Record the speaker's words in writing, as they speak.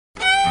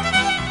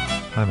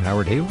I'm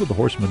Howard Hale with the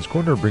Horseman's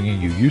Corner,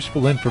 bringing you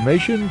useful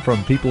information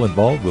from people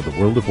involved with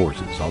the world of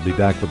horses. I'll be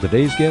back with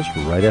today's guest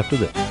right after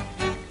this.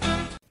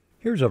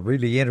 Here's a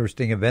really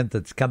interesting event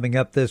that's coming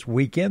up this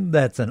weekend.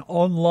 That's an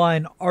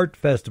online art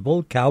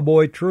festival.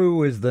 Cowboy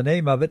True is the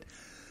name of it.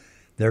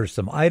 There's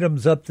some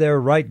items up there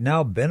right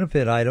now,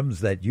 benefit items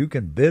that you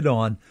can bid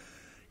on,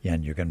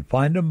 and you can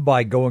find them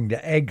by going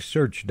to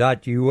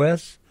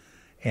eggsearch.us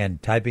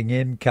and typing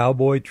in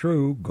Cowboy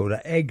True. Go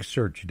to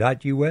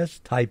eggsearch.us,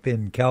 type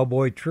in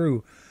Cowboy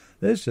True.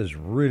 This is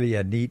really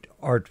a neat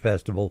art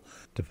festival.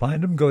 To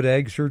find them, go to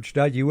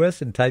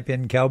eggsearch.us and type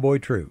in Cowboy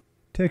True.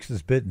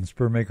 Texas Bit and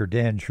Spur maker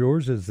Dan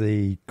Shores is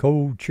the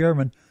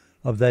co-chairman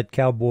of that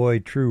Cowboy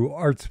True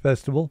Arts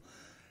Festival.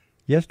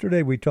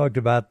 Yesterday we talked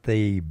about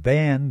the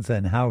bands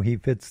and how he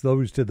fits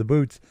those to the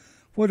boots.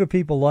 What do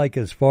people like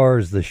as far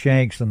as the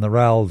shanks and the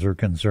rowels are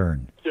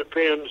concerned?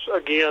 Depends,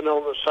 again,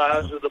 on the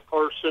size of the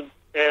person.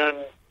 And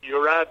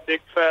you ride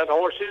big fat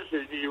horses,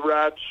 or do you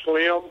ride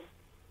slim,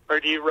 or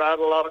do you ride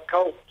a lot of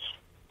colts?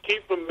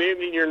 Keep them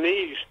bending your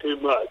knees too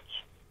much.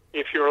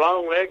 If you're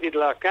long-legged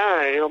like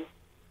I am,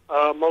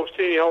 most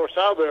any horse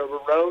I've ever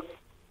rode,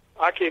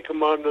 I kick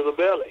them under the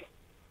belly.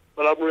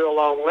 But I'm real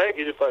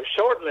long-legged. If I'm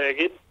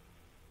short-legged,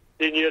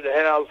 then you'd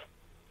have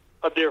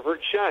a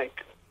different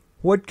shank.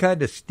 What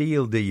kind of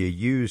steel do you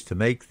use to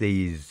make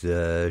these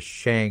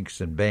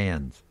shanks and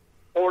bands?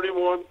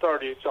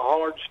 4130. It's a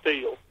hard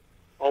steel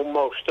on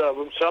most of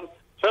them.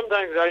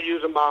 Sometimes I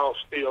use a mild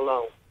steel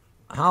on.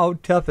 How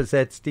tough is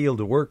that steel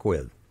to work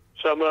with?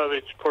 Some of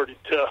it's pretty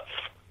tough.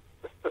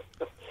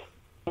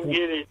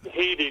 Get it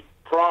heated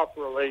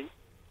properly.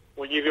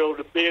 When you go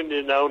to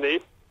bending on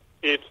it,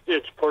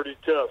 it's pretty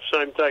tough.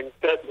 Same thing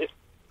cutting it.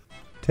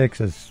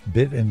 Texas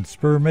Bit and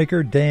Spur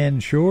maker Dan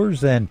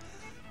Shores, and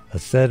a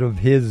set of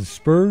his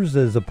spurs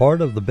as a part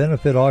of the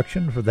benefit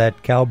auction for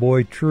that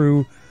Cowboy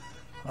True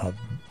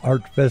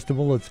art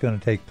festival that's going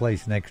to take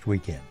place next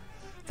weekend.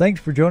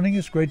 Thanks for joining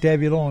us. Great to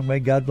have you along. May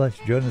God bless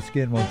you. Join us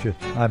again, won't you?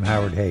 I'm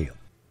Howard Hale.